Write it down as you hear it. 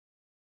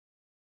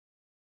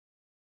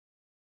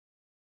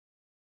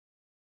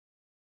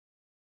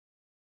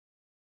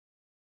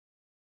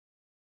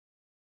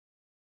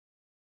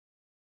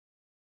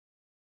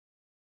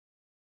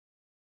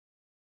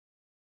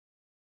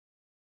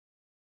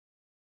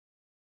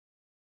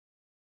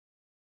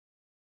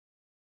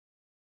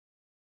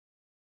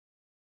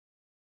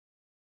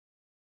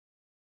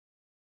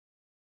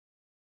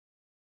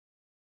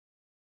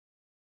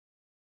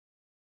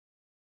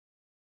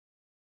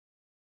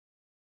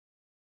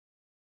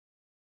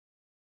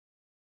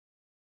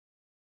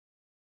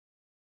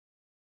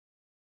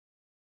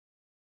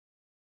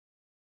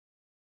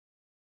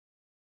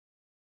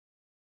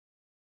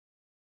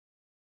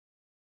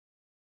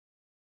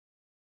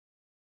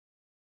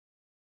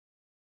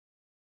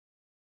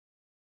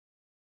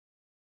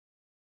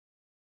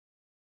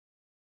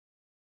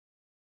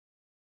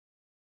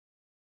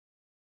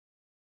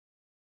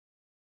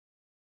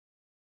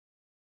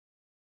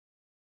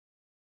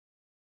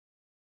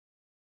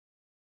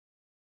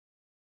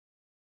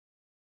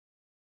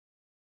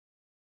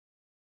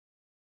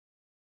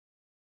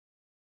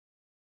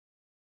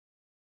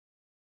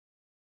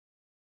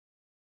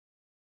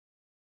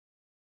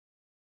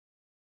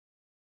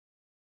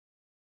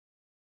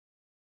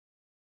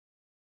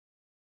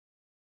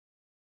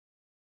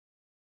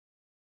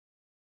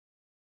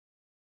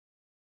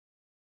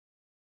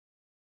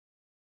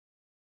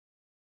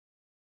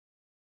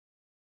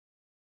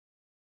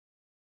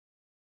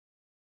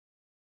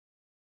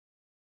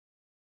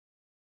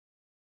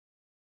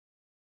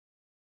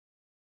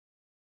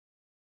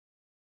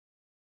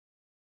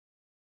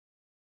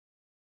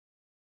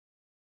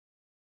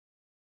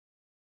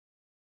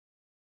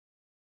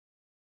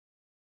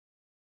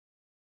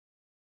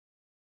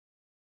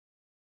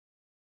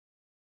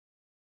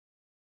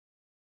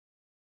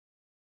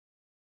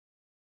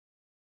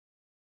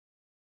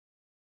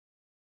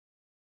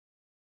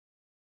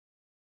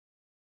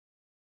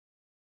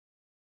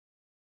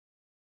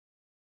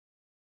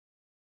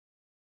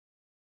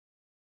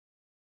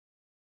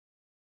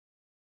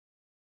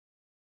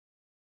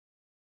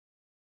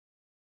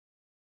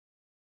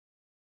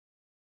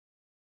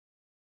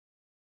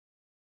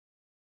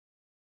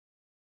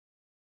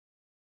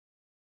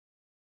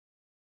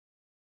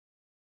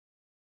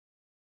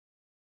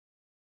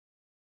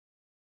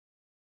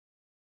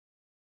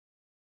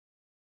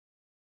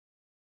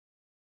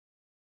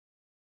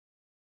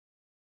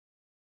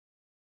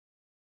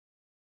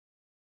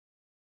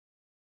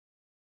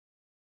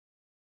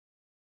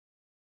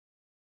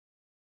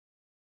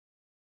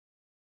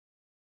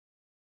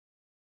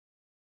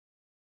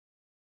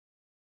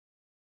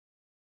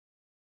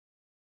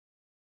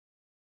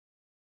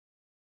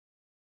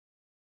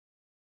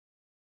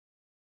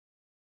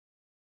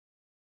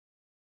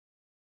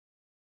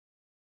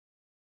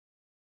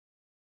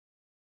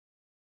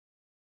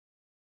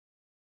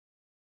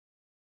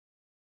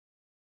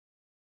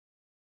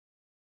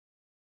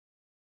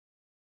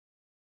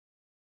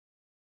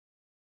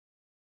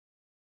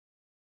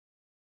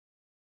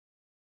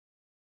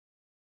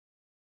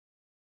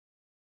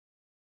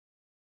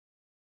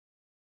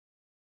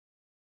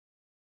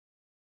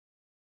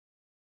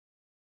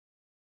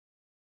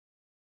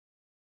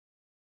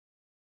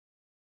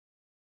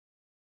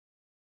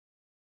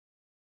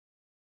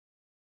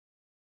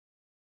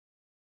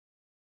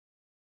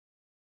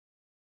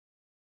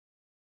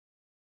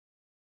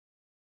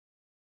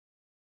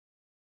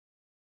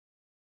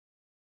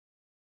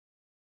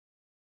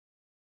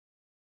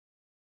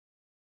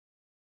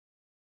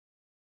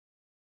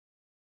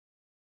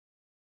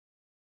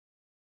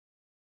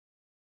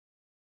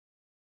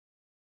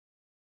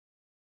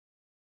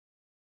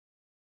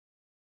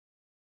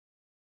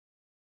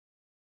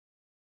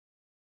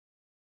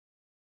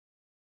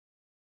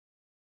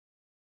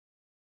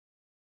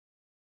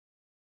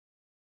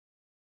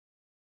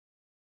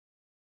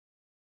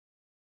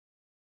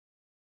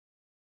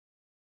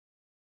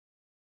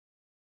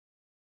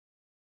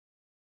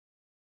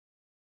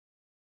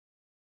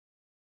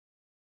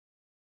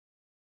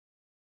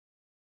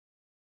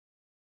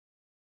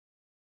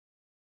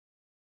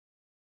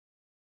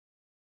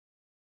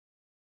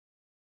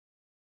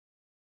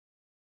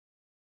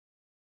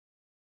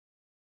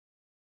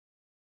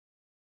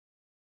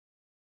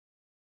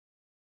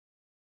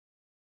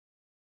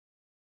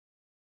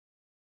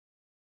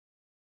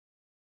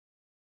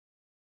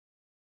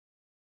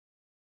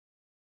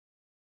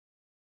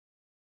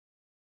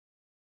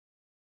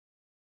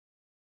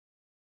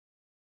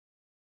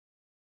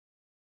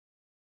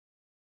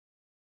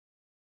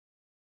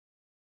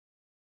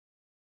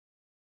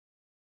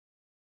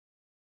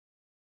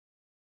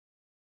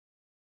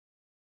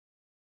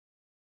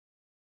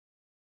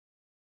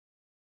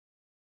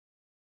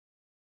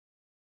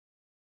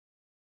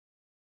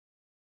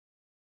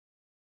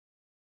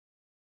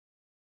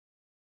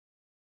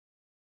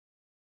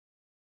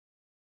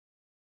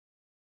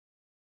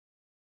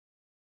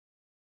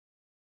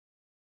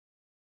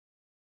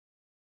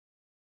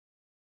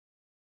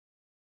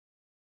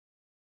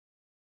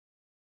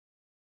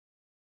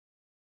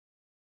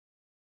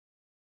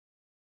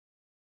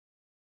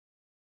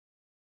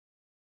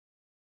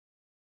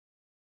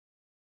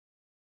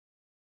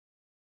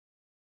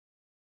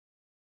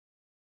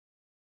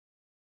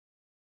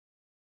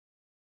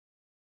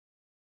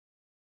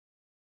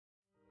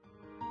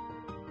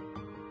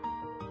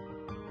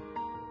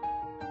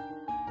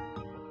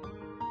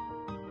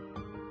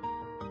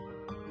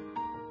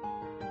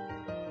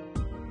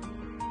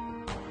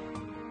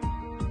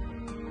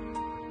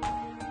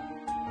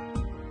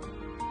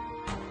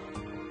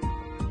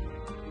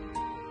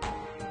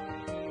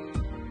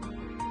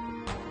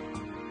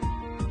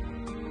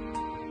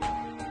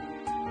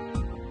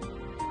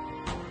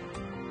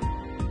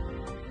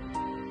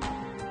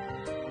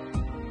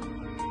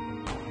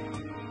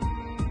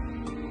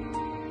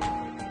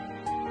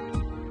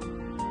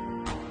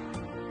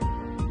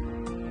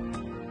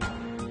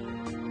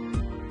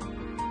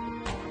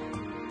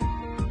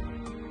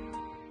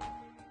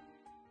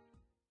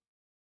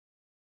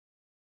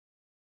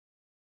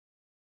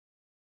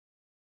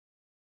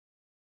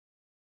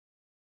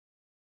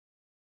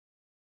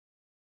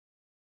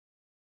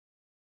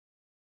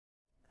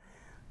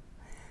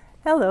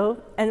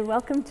Hello, and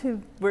welcome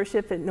to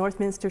worship at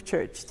Northminster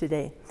Church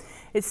today.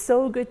 It's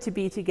so good to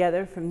be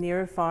together from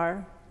near or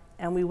far,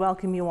 and we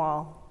welcome you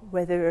all,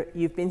 whether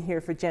you've been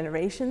here for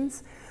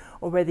generations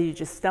or whether you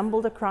just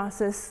stumbled across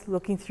us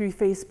looking through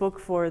Facebook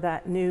for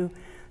that new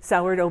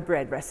sourdough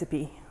bread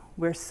recipe.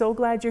 We're so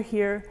glad you're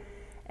here,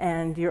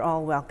 and you're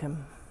all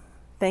welcome.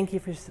 Thank you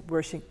for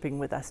worshiping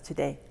with us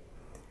today.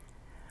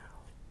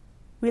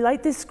 We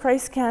light this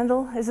Christ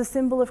candle as a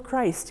symbol of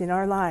Christ in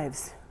our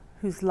lives,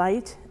 whose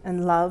light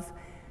and love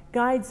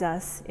guides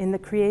us in the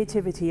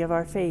creativity of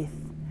our faith,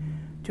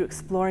 to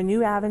explore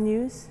new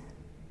avenues,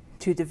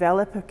 to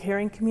develop a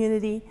caring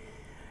community,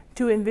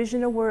 to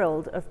envision a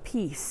world of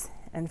peace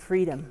and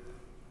freedom.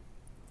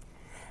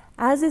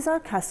 As is our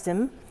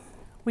custom,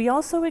 we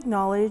also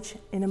acknowledge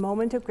in a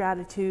moment of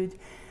gratitude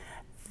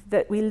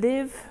that we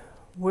live,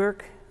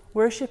 work,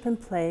 worship, and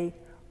play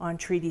on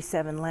Treaty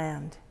 7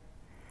 land.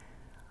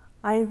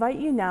 I invite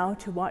you now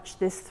to watch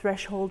this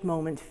threshold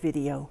moment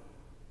video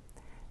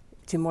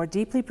to more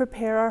deeply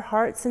prepare our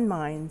hearts and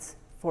minds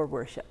for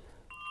worship.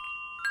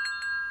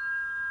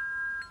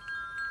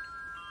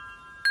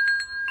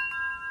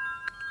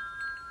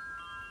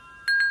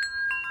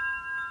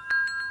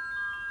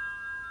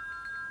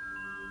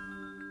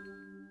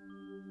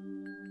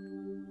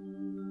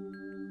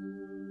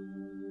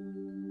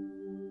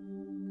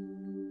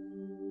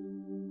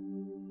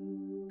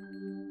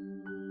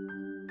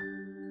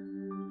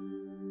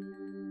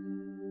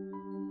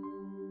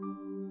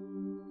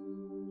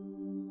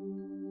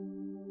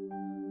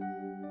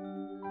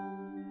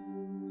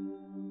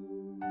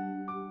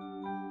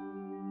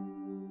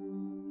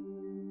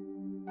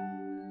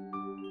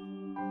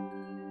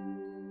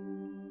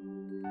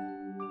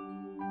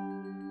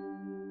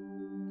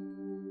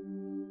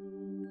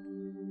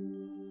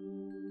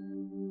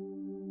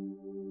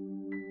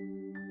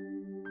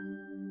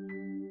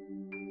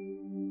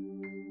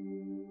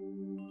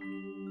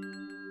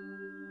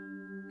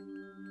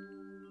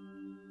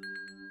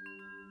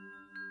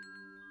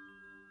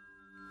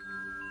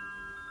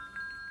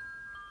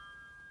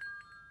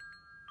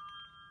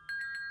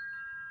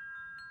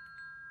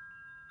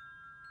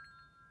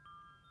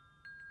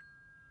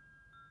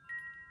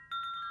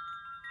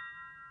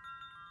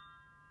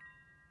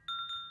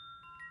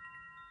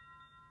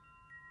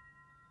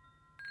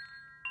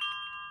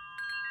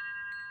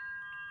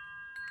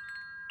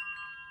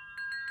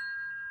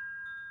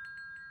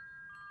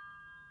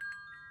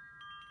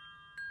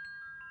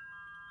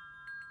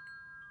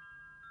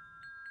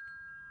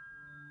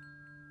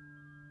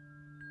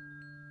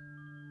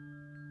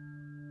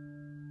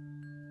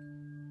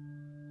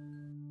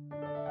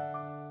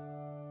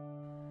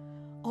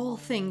 All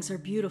things are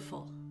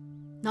beautiful,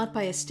 not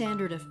by a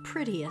standard of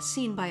pretty as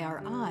seen by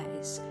our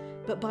eyes,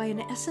 but by an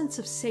essence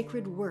of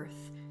sacred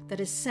worth that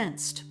is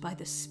sensed by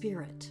the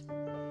Spirit.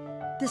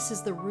 This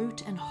is the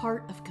root and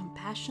heart of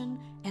compassion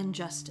and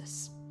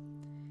justice.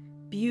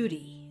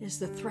 Beauty is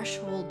the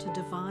threshold to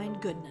divine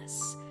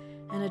goodness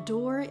and a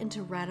door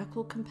into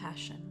radical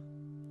compassion.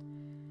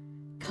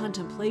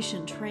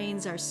 Contemplation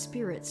trains our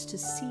spirits to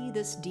see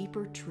this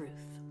deeper truth.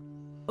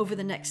 Over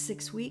the next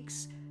 6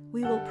 weeks,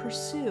 we will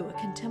pursue a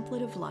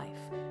contemplative life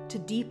to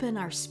deepen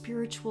our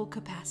spiritual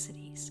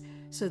capacities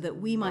so that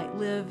we might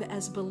live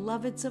as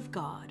beloveds of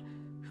God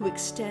who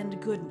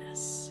extend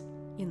goodness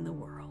in the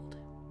world.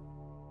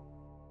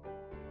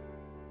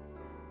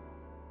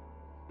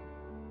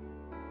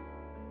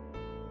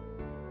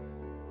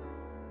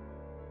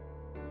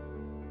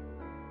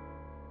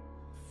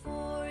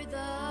 For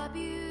the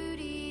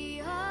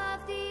beauty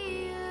of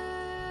the earth,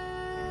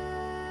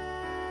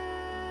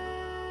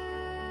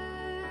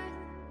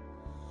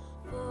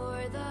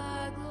 for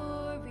the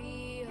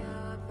glory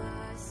of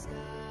the skies,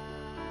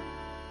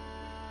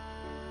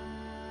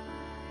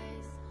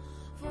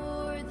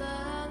 for the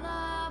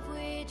love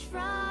which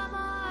from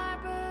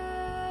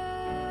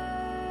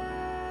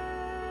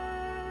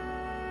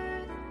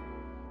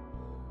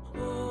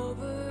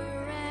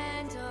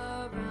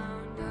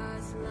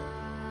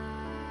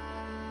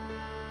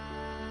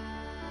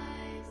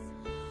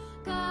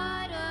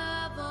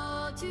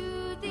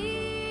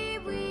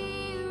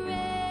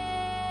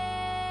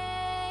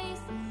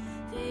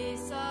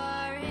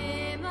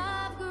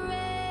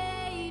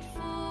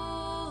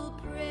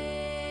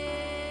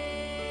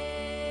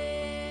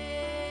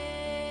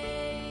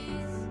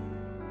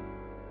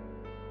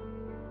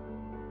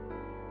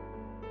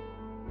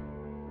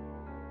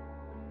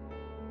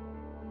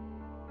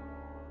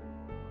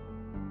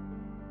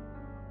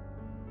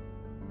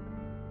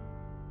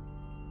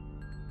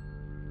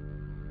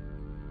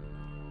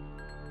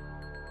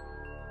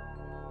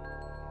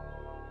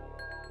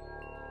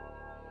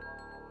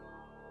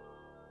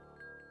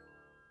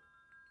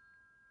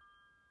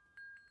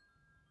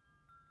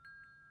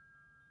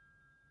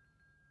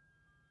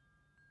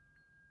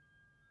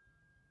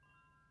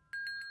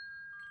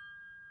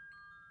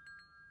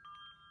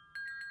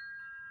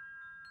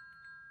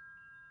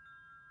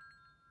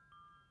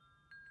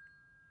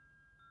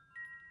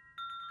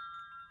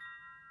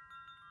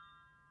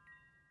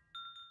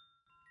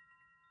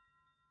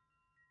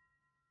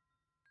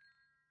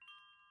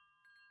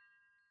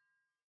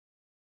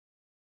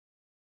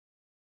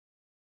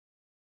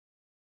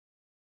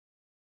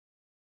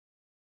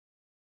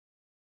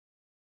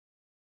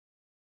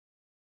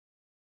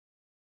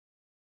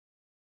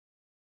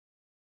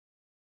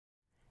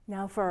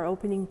Now for our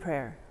opening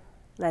prayer,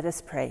 let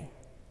us pray.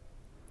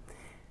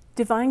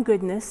 Divine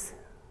goodness,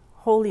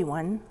 Holy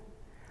One,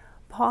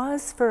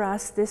 pause for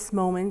us this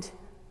moment,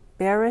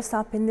 bear us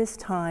up in this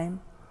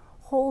time,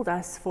 hold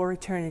us for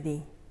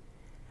eternity.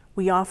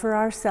 We offer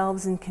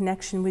ourselves in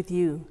connection with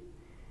you.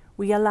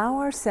 We allow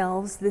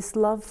ourselves this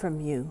love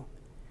from you.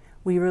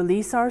 We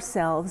release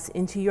ourselves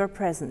into your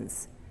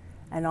presence.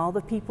 And all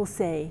the people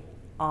say,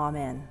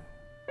 Amen.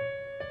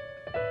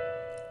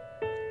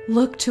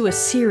 Look to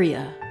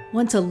Assyria,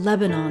 once a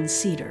Lebanon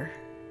cedar.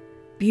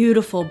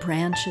 Beautiful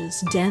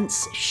branches,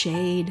 dense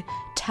shade,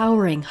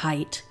 towering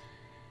height.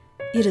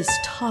 It is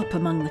top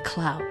among the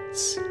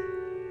clouds.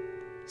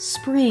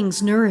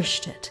 Springs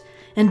nourished it,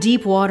 and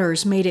deep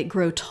waters made it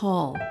grow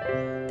tall.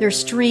 Their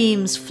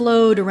streams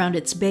flowed around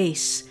its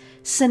base,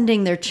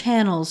 sending their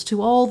channels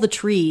to all the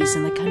trees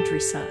in the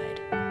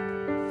countryside.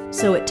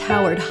 So it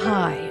towered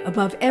high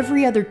above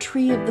every other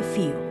tree of the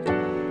field.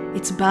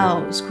 Its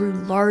boughs grew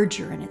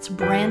larger and its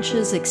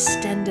branches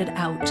extended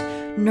out,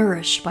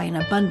 nourished by an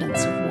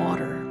abundance of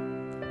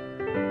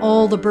water.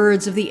 All the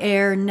birds of the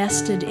air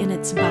nested in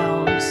its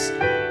boughs.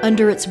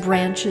 Under its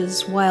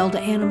branches, wild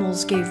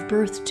animals gave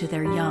birth to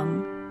their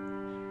young.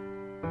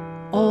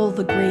 All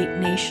the great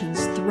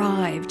nations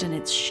thrived in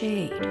its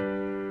shade.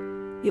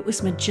 It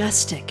was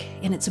majestic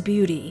in its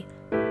beauty,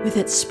 with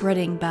its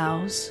spreading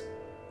boughs,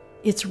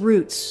 its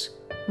roots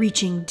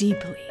reaching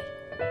deeply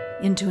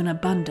into an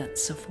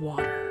abundance of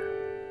water.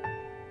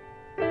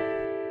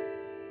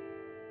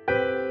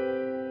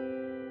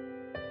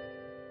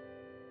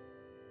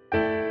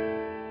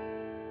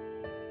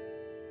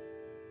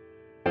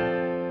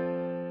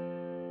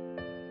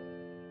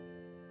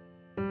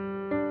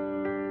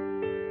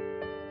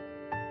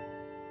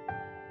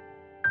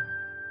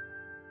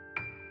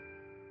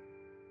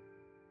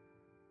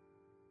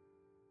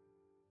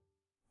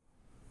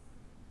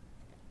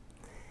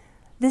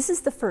 This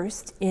is the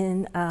first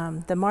in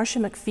the Marcia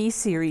McPhee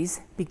series,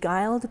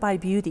 Beguiled by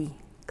Beauty,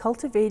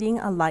 Cultivating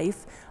a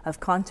Life of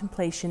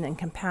Contemplation and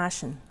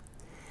Compassion.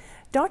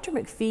 Dr.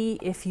 McPhee,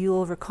 if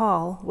you'll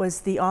recall,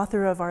 was the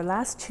author of our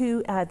last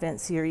two Advent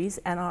series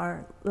and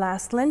our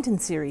last Lenten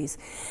series,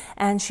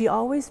 and she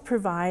always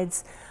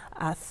provides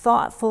a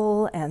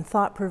thoughtful and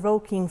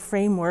thought-provoking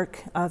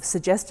framework of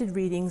suggested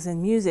readings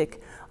and music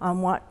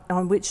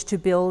on which to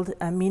build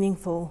a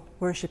meaningful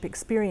worship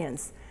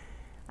experience.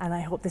 And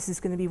I hope this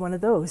is going to be one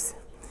of those.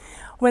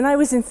 When I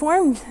was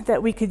informed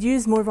that we could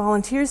use more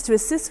volunteers to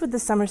assist with the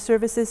summer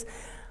services,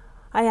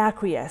 I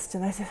acquiesced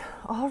and I said,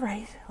 all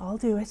right, I'll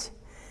do it.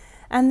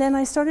 And then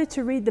I started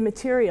to read the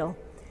material.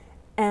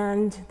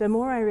 And the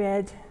more I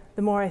read,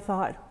 the more I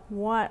thought,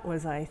 what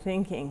was I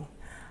thinking?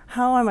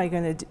 How am I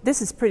going to do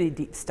this? Is pretty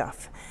deep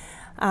stuff.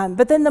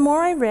 But then the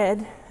more I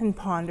read and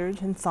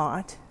pondered and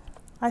thought,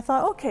 I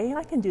thought, okay,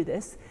 I can do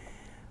this.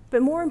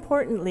 But more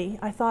importantly,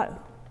 I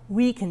thought,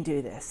 we can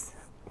do this.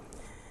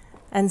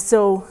 And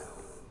so,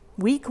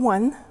 week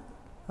 1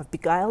 of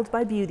Beguiled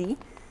by Beauty,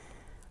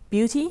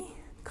 beauty,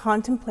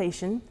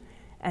 contemplation,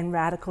 and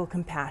radical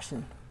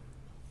compassion.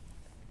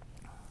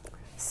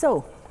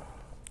 So,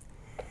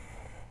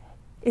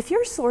 if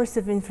your source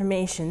of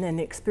information and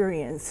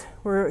experience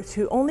were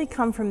to only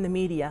come from the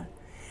media,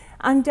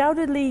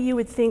 undoubtedly you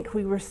would think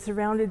we were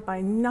surrounded by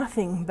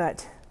nothing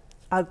but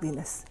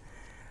ugliness.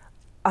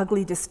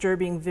 Ugly,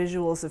 disturbing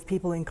visuals of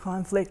people in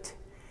conflict,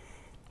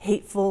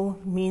 hateful,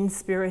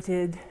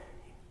 mean-spirited,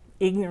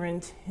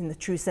 ignorant, in the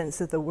true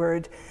sense of the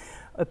word,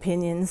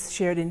 opinions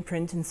shared in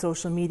print and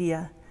social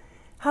media.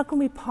 How can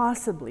we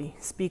possibly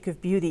speak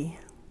of beauty,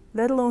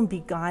 let alone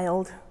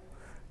beguiled,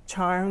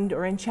 charmed,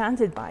 or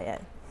enchanted by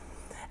it?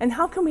 And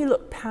how can we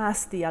look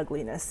past the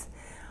ugliness?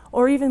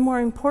 Or even more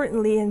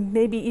importantly, and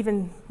maybe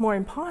even more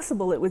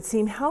impossible it would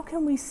seem, how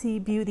can we see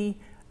beauty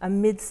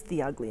amidst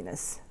the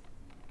ugliness?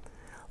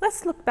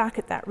 Let's look back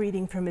at that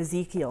reading from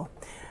Ezekiel.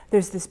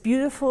 There's this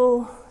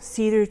beautiful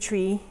cedar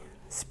tree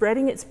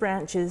spreading its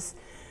branches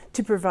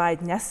to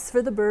provide nests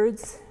for the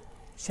birds,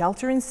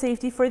 shelter and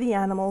safety for the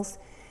animals,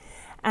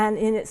 and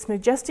in its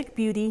majestic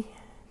beauty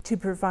to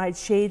provide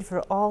shade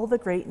for all the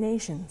great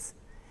nations.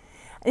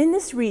 In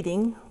this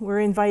reading,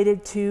 we're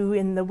invited to,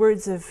 in the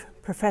words of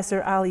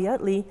Professor Ali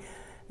Utley,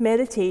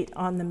 meditate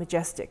on the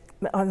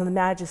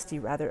majesty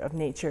of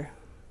nature.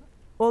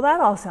 Well,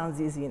 that all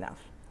sounds easy enough.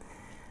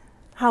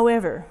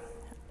 However,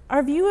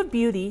 our view of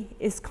beauty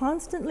is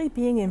constantly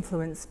being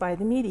influenced by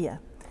the media.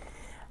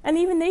 And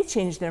even they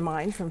change their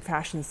mind from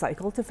fashion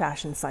cycle to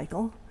fashion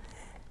cycle.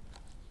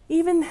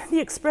 Even the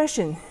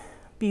expression,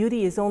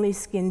 beauty is only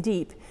skin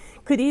deep,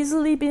 could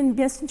easily be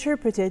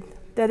misinterpreted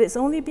that it's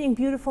only being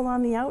beautiful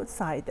on the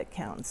outside that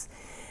counts.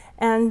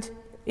 And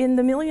in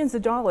the millions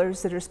of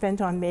dollars that are spent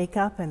on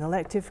makeup and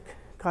elective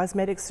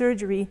cosmetic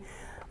surgery,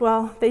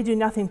 well, they do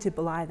nothing to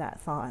belie that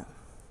thought.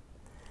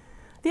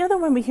 The other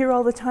one we hear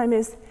all the time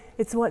is,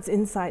 it's what's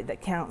inside that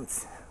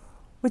counts,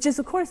 which is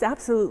of course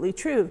absolutely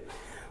true.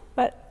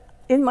 But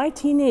in my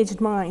teenage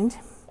mind,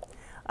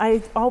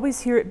 I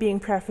always hear it being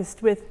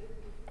prefaced with,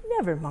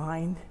 never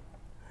mind,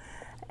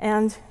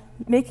 and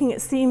making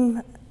it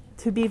seem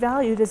to be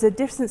valued as a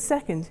distant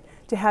second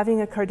to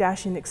having a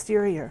Kardashian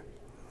exterior.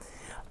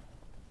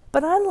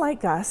 But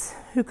unlike us,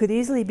 who could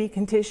easily be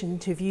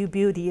conditioned to view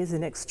beauty as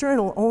an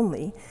external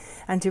only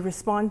and to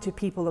respond to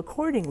people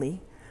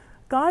accordingly,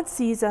 God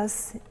sees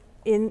us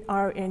in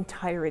our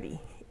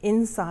entirety,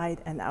 inside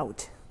and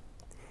out.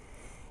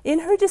 In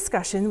her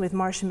discussion with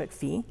Marcia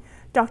McPhee,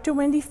 Dr.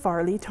 Wendy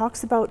Farley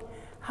talks about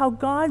how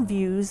God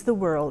views the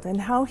world and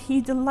how he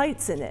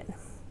delights in it,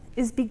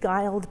 is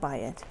beguiled by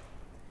it.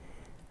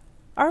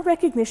 Our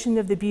recognition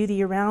of the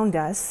beauty around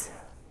us,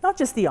 not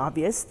just the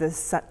obvious,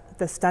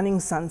 the stunning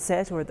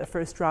sunset or the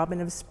first robin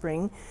of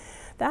spring,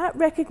 that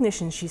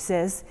recognition, she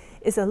says,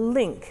 is a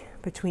link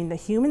between the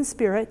human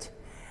spirit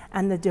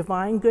and the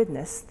divine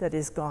goodness that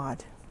is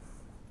God.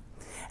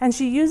 And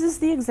she uses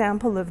the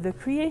example of the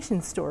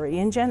creation story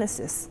in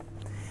Genesis.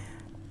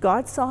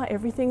 God saw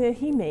everything that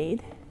he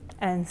made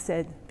and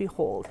said,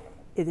 "Behold,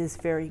 it is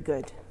very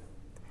good."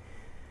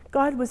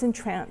 God was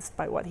entranced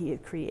by what he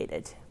had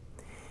created.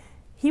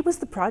 He was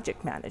the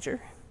project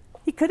manager.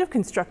 He could have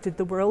constructed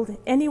the world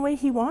any way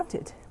he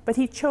wanted, but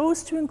he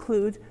chose to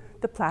include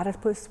the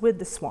platypus with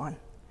the swan.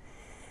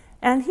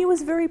 And he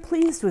was very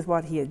pleased with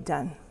what he had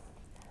done.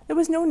 There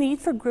was no need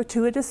for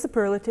gratuitous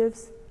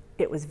superlatives.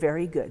 It was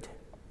very good,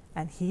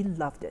 and he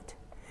loved it.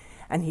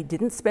 And he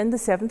didn't spend the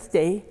seventh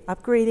day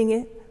upgrading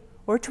it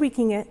or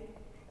tweaking it.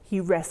 He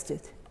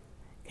rested,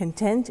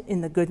 content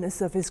in the goodness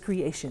of his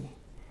creation.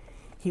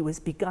 He was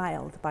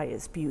beguiled by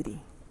its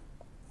beauty.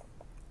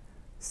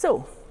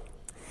 So,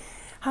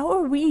 how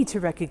are we to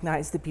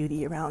recognize the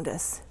beauty around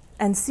us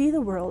and see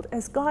the world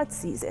as God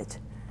sees it?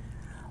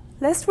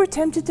 Lest we're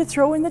tempted to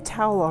throw in the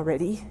towel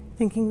already,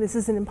 thinking this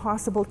is an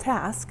impossible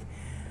task,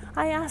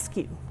 I ask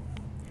you,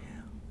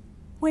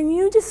 when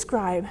you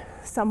describe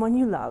someone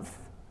you love,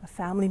 a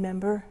family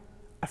member,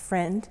 a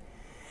friend,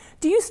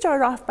 do you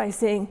start off by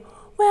saying,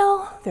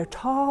 well, they're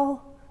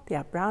tall, they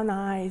have brown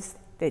eyes,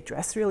 they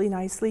dress really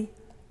nicely?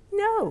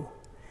 No.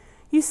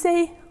 You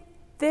say,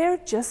 they're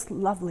just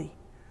lovely,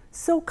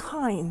 so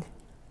kind,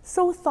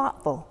 so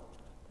thoughtful,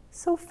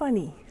 so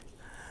funny.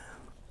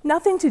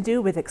 Nothing to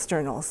do with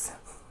externals.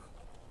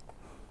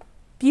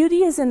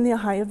 Beauty is in the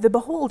eye of the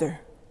beholder.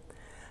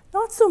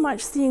 Not so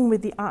much seeing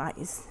with the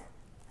eyes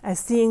as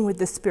seeing with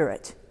the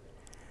spirit.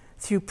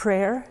 Through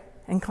prayer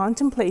and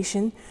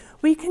contemplation,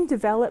 we can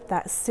develop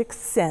that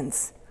sixth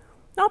sense,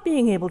 not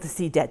being able to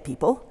see dead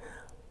people,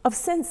 of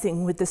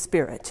sensing with the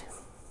spirit.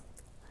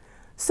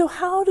 So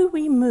how do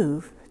we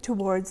move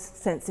towards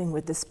sensing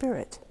with the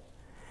spirit?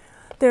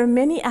 There are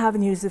many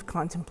avenues of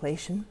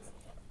contemplation,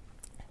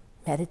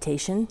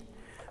 meditation,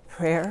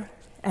 prayer,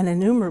 and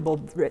innumerable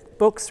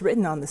books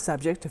written on the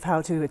subject of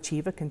how to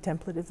achieve a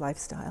contemplative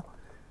lifestyle.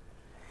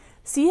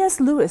 C.S.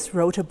 Lewis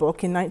wrote a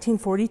book in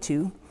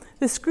 1942,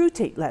 The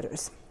Screwtape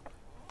Letters,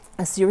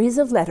 a series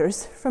of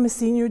letters from a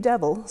senior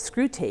devil,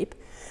 Screwtape,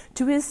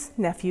 to his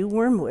nephew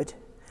Wormwood,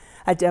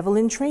 a devil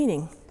in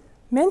training,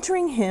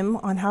 mentoring him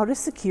on how to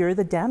secure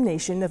the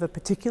damnation of a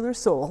particular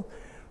soul,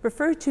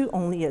 referred to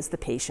only as the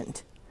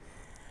patient.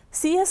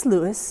 C.S.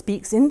 Lewis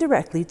speaks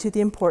indirectly to the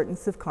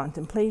importance of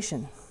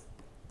contemplation.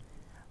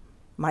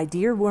 "My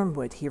dear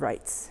Wormwood," he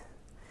writes,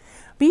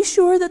 "be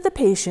sure that the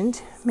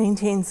patient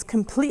maintains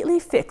completely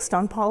fixed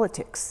on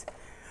politics,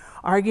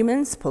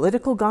 arguments,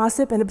 political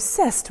gossip, and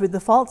obsessed with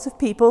the faults of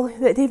people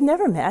that they've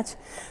never met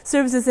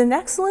serves as an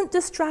excellent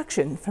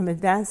distraction from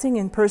advancing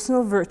in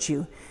personal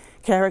virtue,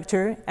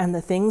 character, and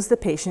the things the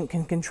patient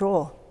can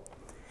control.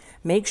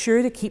 Make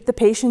sure to keep the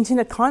patient in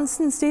a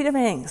constant state of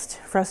angst,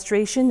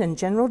 frustration, and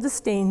general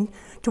disdain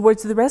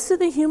towards the rest of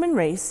the human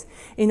race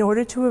in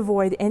order to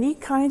avoid any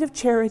kind of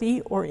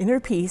charity or inner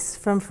peace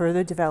from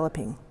further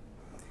developing.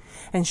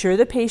 Ensure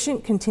the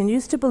patient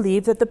continues to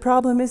believe that the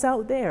problem is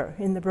out there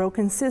in the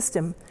broken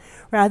system,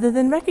 rather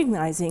than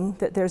recognizing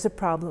that there's a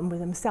problem with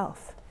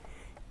himself.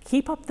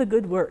 Keep up the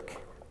good work,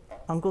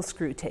 Uncle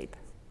Screwtape."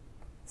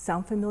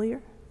 Sound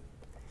familiar?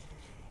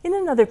 In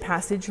another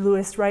passage,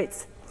 Lewis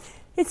writes,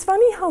 "It's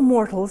funny how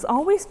mortals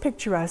always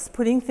picture us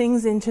putting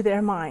things into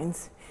their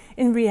minds.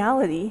 In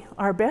reality,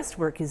 our best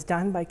work is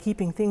done by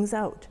keeping things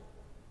out."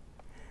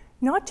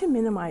 Not to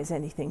minimize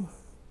anything.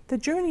 The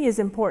journey is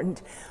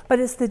important, but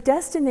it's the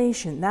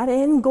destination, that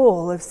end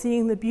goal of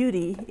seeing the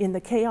beauty in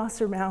the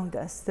chaos around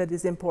us that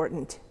is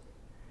important.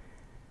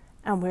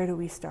 And where do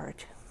we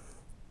start?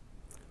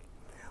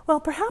 Well,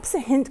 perhaps a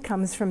hint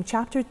comes from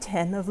chapter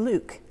 10 of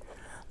Luke.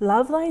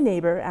 Love thy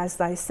neighbor as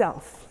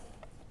thyself.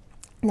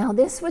 Now,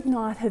 this would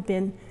not have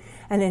been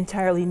an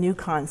entirely new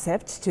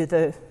concept to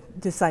the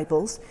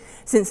disciples,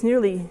 since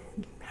nearly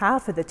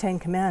half of the 10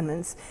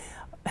 Commandments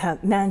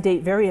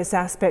mandate various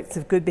aspects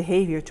of good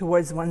behavior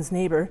towards one's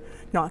neighbor,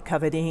 not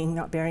coveting,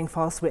 not bearing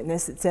false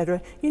witness,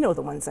 etc. You know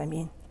the ones I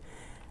mean.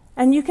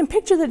 And you can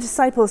picture the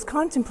disciples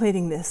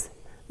contemplating this,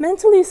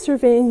 mentally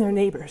surveying their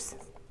neighbors.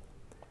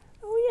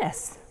 Oh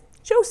yes,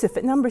 Joseph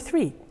at number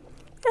 3.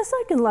 Yes,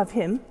 I can love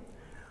him.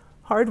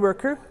 Hard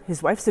worker,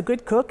 his wife's a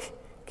good cook,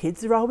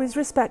 kids are always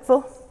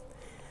respectful.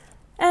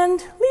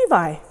 And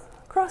Levi,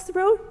 across the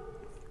road,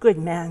 good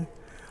man,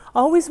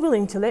 always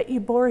willing to let you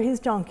borrow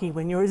his donkey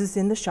when yours is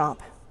in the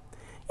shop.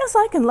 Yes,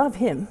 I can love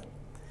him.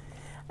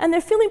 And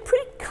they're feeling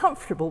pretty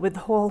comfortable with the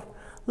whole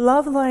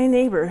love thy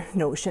neighbor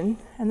notion,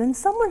 and then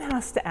someone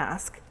has to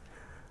ask,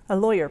 a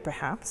lawyer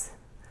perhaps,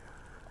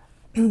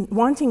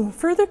 wanting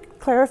further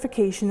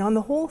clarification on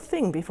the whole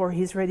thing before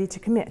he's ready to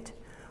commit,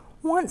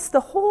 wants the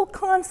whole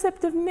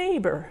concept of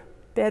neighbor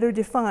better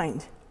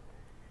defined.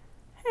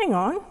 Hang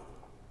on,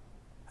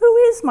 who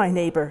is my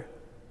neighbor?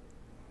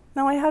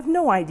 Now, I have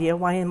no idea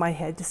why in my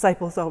head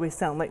disciples always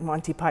sound like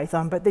Monty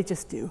Python, but they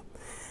just do.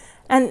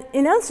 And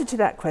in answer to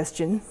that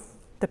question,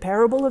 the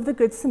parable of the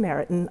Good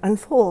Samaritan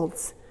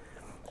unfolds,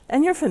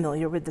 and you're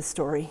familiar with the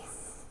story.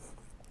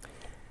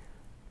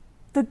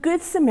 The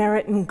Good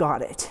Samaritan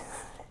got it.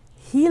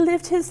 He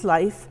lived his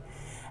life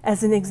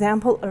as an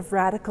example of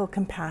radical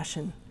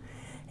compassion,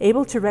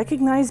 able to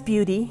recognize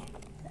beauty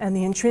and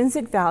the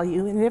intrinsic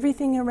value in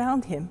everything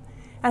around him,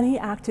 and he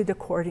acted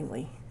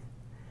accordingly.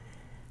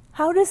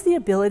 How does the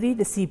ability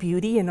to see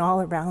beauty in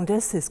all around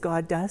us, as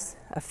God does,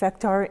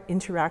 affect our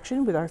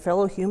interaction with our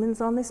fellow humans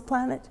on this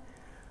planet?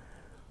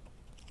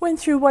 When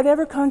through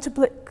whatever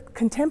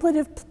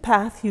contemplative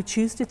path you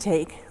choose to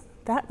take,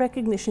 that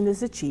recognition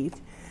is achieved,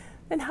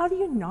 then how do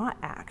you not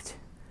act?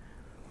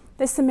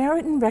 The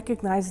Samaritan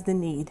recognized the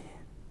need.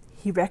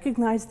 He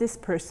recognized this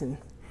person,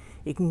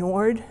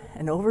 ignored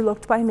and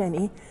overlooked by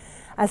many,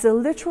 as a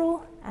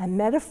literal and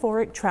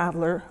metaphoric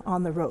traveler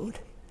on the road,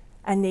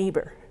 a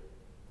neighbor.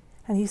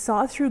 And he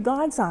saw through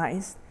God's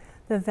eyes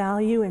the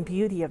value and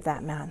beauty of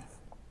that man.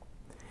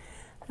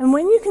 And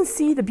when you can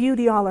see the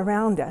beauty all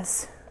around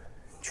us,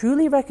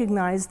 truly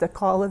recognize the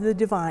call of the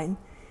divine,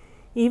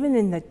 even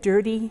in the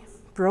dirty,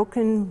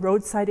 broken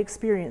roadside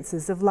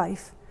experiences of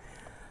life,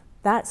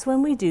 that's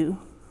when we do,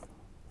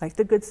 like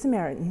the Good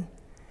Samaritan,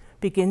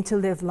 begin to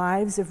live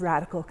lives of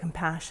radical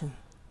compassion.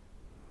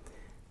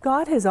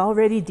 God has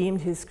already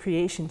deemed his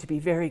creation to be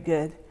very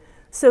good,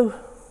 so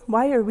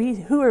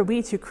who are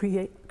we to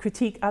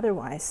critique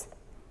otherwise?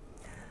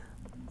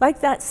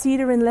 Like that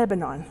cedar in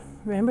Lebanon,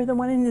 remember the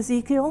one in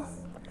Ezekiel?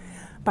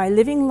 By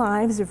living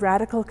lives of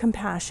radical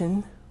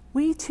compassion,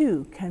 we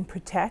too can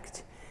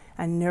protect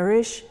and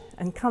nourish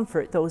and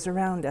comfort those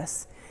around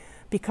us,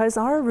 because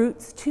our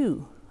roots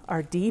too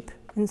are deep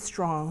and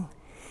strong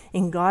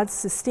in God's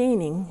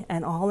sustaining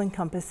and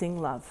all-encompassing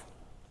love.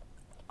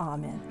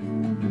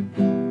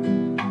 Amen.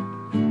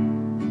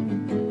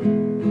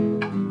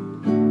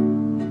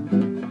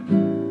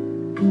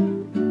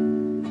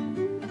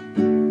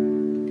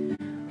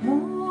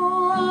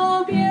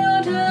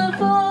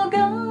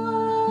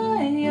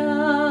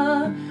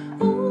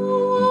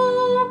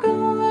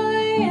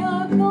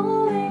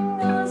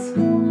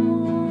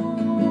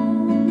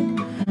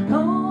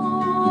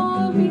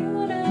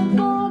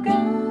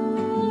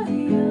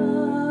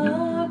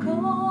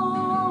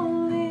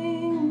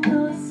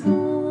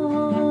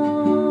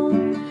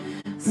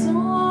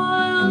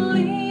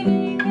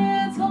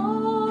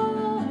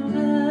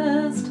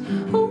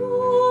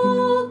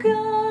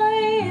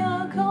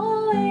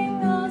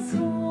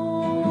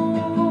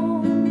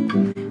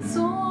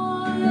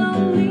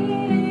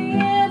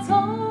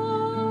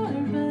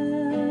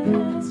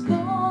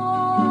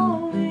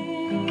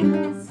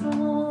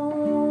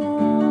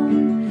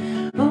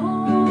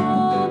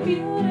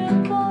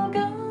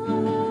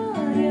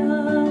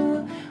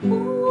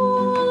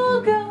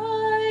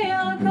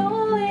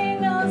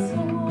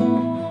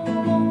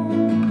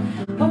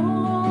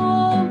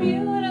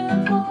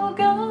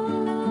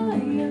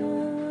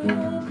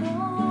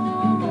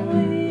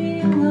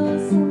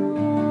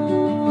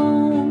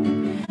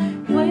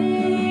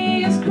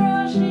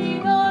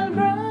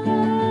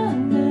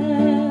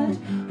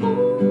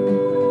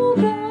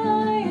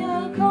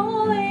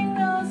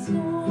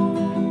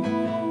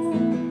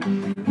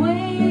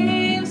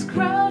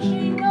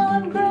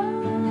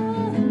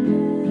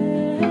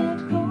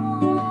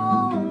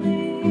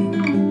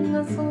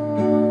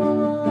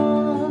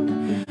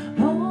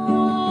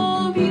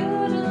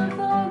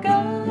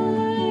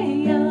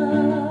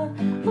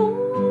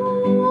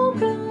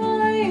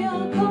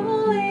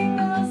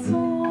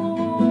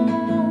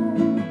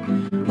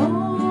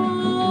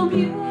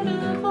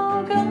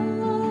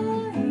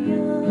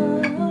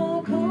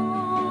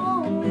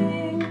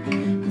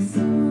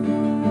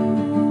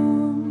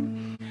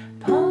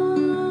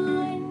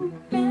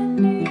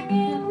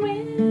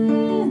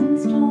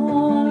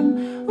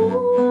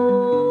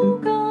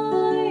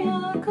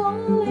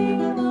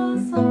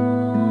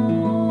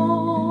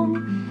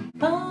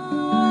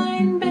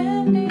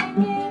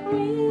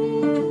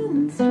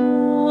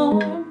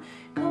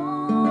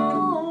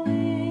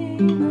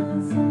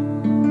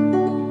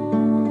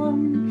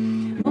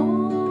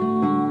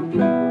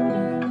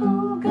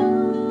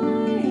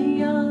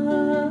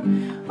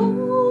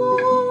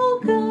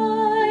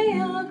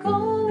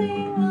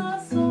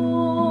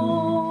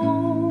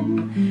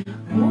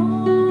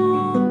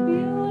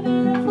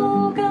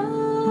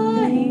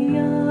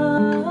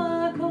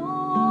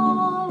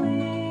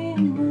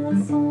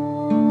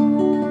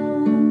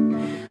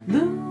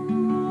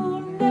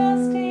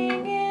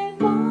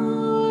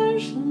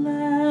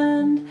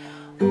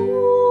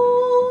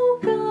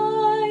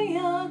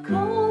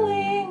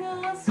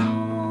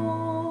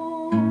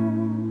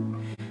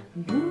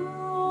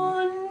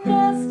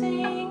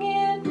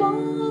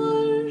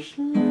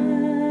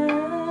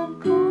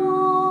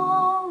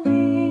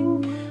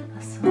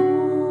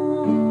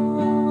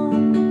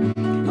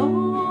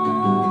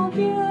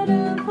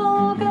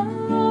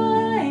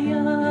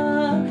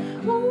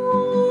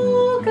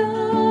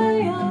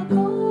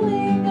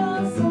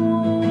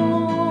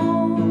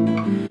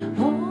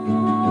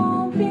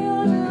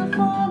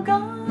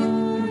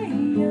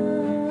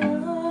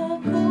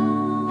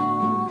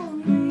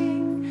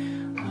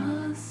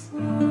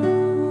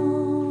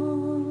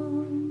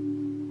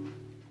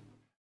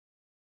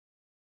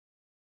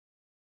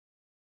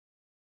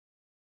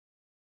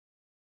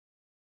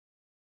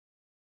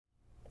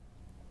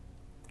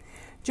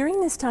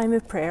 During this time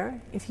of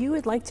prayer, if you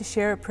would like to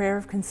share a prayer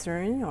of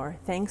concern or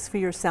thanks for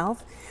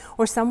yourself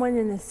or someone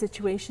in a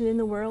situation in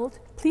the world,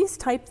 please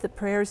type the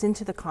prayers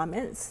into the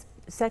comments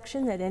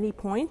section at any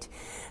point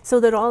so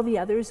that all the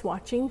others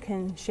watching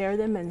can share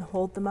them and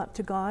hold them up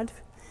to God.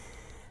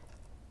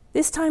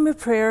 This time of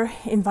prayer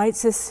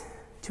invites us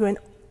to an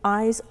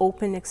eyes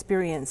open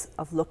experience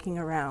of looking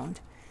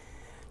around.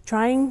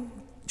 Try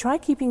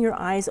keeping your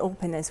eyes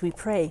open as we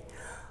pray.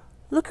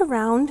 Look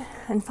around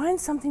and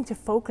find something to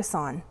focus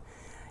on.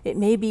 It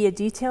may be a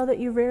detail that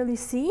you rarely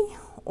see,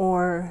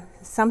 or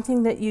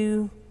something that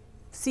you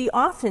see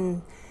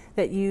often,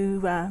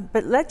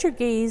 but let your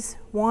gaze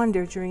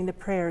wander during the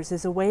prayers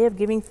as a way of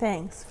giving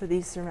thanks for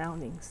these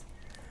surroundings.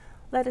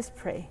 Let us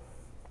pray.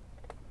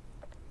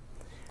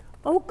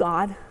 O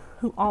God,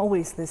 who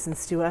always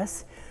listens to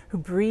us, who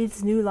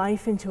breathes new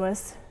life into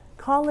us,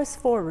 call us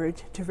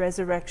forward to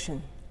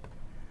resurrection.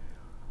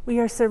 We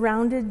are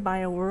surrounded by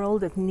a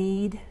world of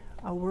need,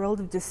 a world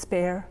of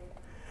despair,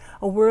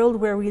 a world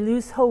where we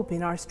lose hope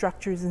in our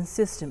structures and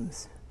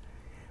systems.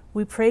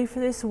 We pray for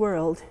this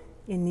world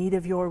in need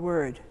of your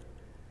word,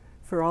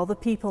 for all the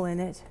people in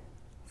it,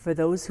 for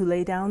those who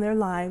lay down their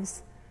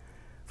lives,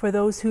 for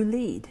those who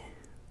lead.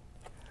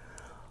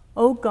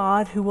 O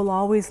God, who will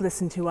always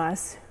listen to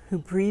us, who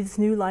breathes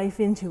new life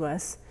into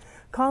us,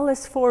 call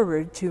us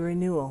forward to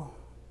renewal.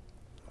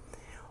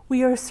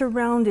 We are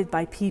surrounded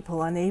by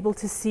people unable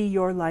to see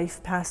your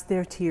life past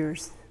their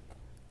tears.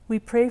 We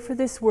pray for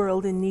this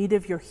world in need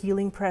of your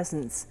healing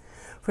presence,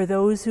 for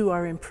those who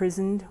are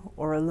imprisoned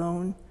or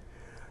alone,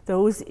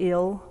 those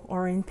ill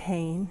or in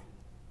pain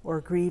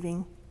or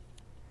grieving.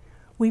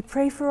 We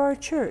pray for our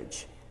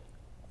church.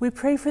 We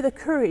pray for the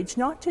courage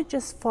not to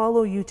just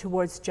follow you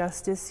towards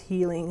justice,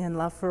 healing, and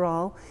love for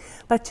all,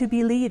 but to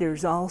be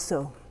leaders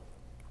also.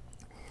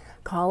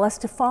 Call us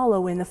to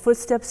follow in the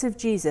footsteps of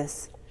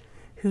Jesus,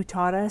 who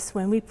taught us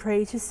when we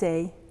pray to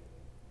say,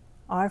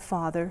 Our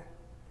Father,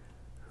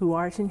 who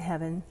art in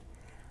heaven,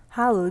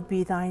 hallowed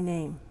be thy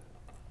name.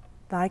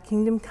 Thy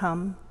kingdom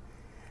come,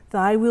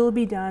 thy will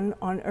be done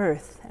on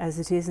earth as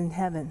it is in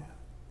heaven.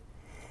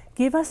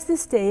 Give us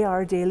this day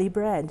our daily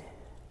bread,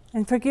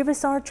 and forgive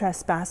us our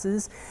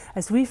trespasses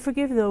as we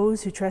forgive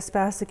those who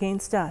trespass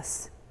against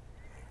us.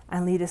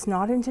 And lead us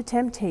not into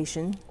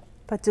temptation,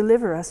 but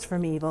deliver us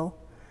from evil.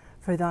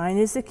 For thine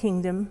is the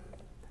kingdom,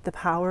 the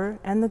power,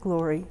 and the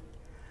glory,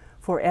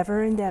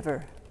 forever and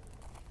ever.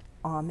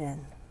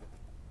 Amen.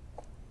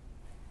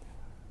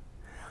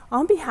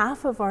 On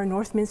behalf of our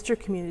Northminster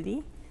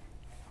community,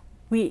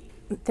 we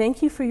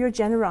thank you for your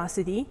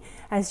generosity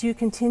as you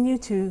continue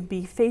to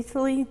give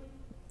faithfully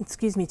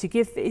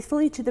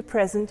to the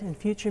present and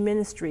future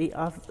ministry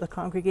of the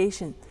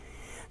congregation.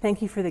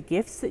 Thank you for the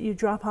gifts that you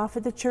drop off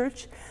at the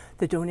church,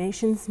 the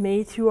donations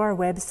made through our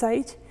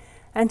website,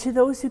 and to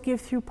those who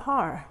give through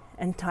PAR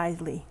and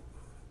tithely.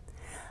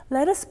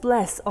 Let us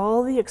bless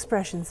all the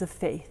expressions of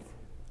faith.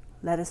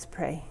 Let us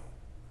pray.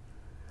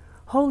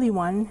 Holy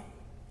One,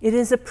 it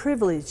is a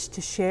privilege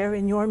to share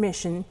in your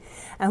mission,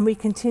 and we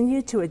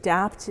continue to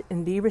adapt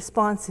and be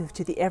responsive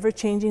to the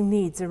ever-changing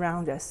needs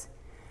around us.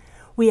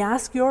 We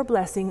ask your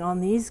blessing on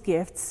these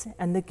gifts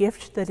and the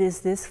gift that is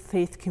this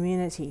faith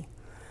community,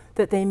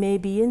 that they may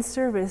be in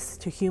service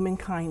to human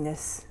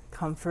kindness,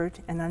 comfort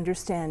and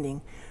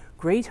understanding,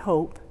 great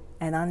hope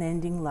and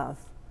unending love.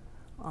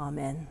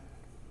 Amen.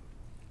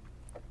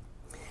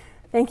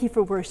 Thank you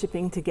for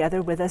worshiping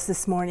together with us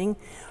this morning.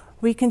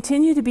 We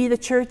continue to be the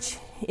church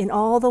in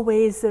all the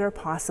ways that are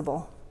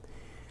possible.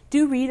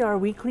 Do read our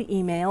weekly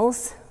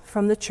emails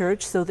from the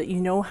church so that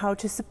you know how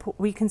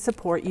we can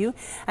support you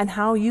and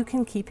how you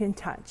can keep in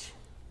touch.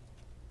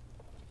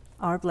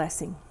 Our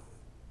blessing.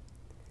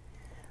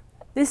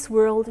 This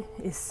world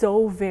is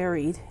so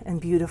varied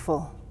and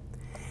beautiful.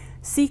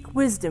 Seek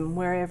wisdom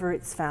wherever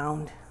it's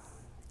found,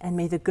 and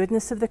may the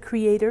goodness of the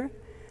Creator,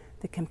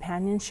 the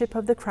companionship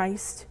of the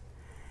Christ,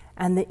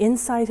 and the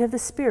insight of the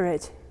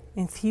Spirit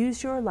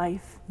infuse your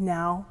life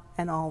now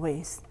and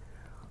always.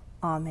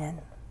 Amen.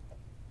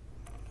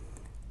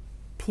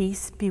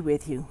 Peace be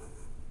with you.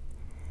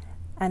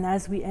 And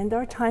as we end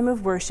our time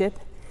of worship,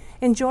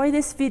 enjoy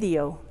this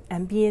video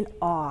and be in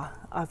awe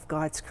of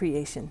God's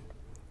creation.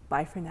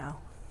 Bye for now.